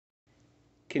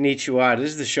Konnichiwa, this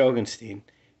is the Shogunstein,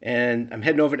 and I'm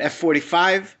heading over to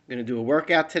F45. I'm going to do a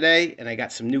workout today, and I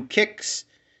got some new kicks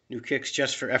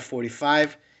just for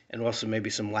F45, and also maybe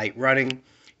some light running.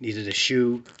 Needed a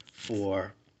shoe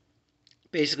for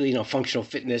basically, functional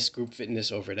fitness, group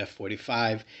fitness over at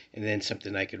F45, and then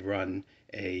something I could run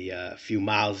a few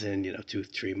miles in, 2,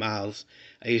 3 miles.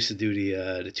 I used to do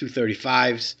the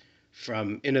 235s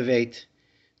from Inov8.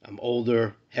 I'm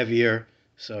older, heavier,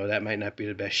 so that might not be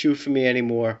the best shoe for me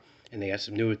anymore. And they got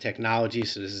some newer technology.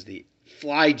 So this is the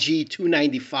Fly G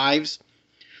 295s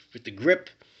with the grip.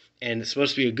 And it's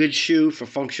supposed to be a good shoe for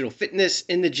functional fitness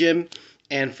in the gym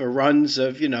and for runs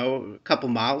of, a couple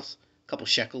miles, a couple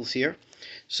shekels here.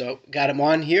 So got them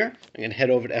on here. I'm going to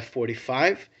head over to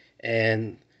F45.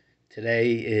 And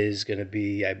today is going to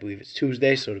be, I believe it's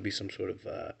Tuesday, so it'll be some sort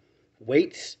of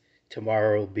weights.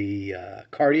 Tomorrow will be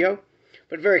cardio.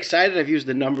 But very excited. I've used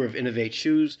a number of Inov8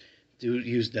 shoes.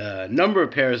 Used a number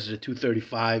of pairs of the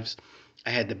 235s. I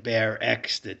had the Bear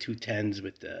X, the 210s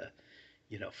with the,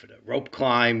 for the rope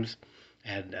climbs. I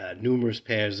had numerous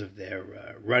pairs of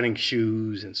their running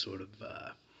shoes and sort of,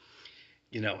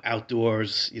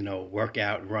 outdoors,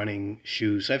 workout running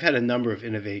shoes. So I've had a number of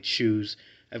Inov8 shoes.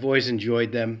 I've always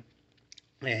enjoyed them.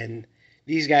 And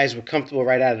these guys were comfortable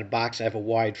right out of the box. I have a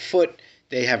wide foot.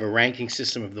 They have a ranking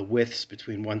system of the widths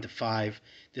between 1 to 5.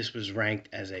 This was ranked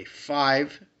as a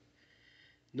 5.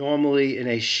 Normally in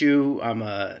a shoe, I'm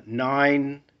a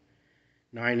 9,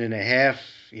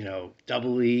 9.5,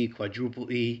 double E, quadruple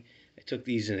E. I took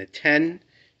these in a 10,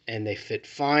 and they fit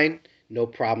fine. No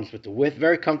problems with the width.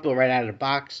 Very comfortable right out of the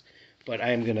box. But I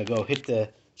am going to go hit the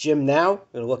gym now. I'm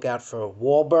going to look out for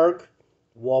Wahlberg.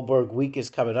 Wahlberg week is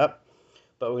coming up.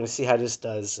 But we're going to see how this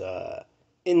does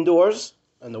indoors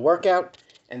on the workout.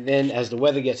 And then as the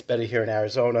weather gets better here in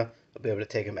Arizona, I'll be able to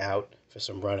take them out for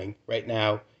some running. Right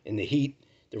now, in the heat,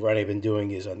 the run I've been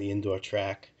doing is on the indoor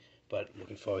track. But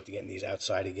looking forward to getting these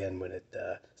outside again when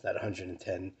it's not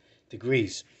 110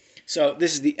 degrees. So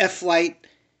this is the F-Lite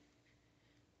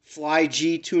Fly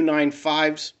G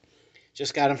 295s.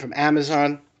 Just got them from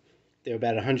Amazon. They're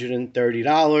about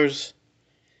 $130.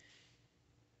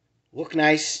 Look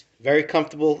nice. Very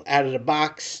comfortable out of the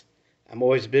box. I've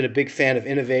always been a big fan of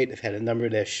Inov8. I've had a number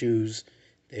of their shoes.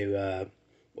 They're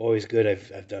always good.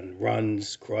 I've done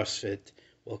runs, CrossFit,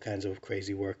 all kinds of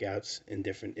crazy workouts in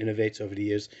different Inov8s over the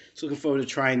years. So looking forward to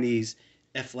trying these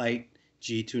F-Lite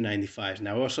G295s.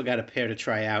 Now I also got a pair to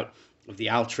try out of the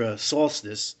Ultra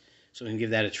Solstice, so we can give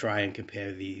that a try and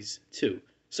compare these two.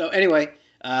 So anyway,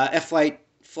 F-Lite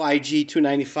Fly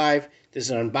G295. This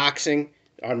is an unboxing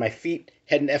on my feet.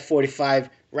 Heading F45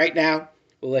 right now.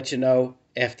 We'll let you know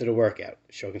after the workout.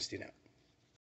 Shogunstein out.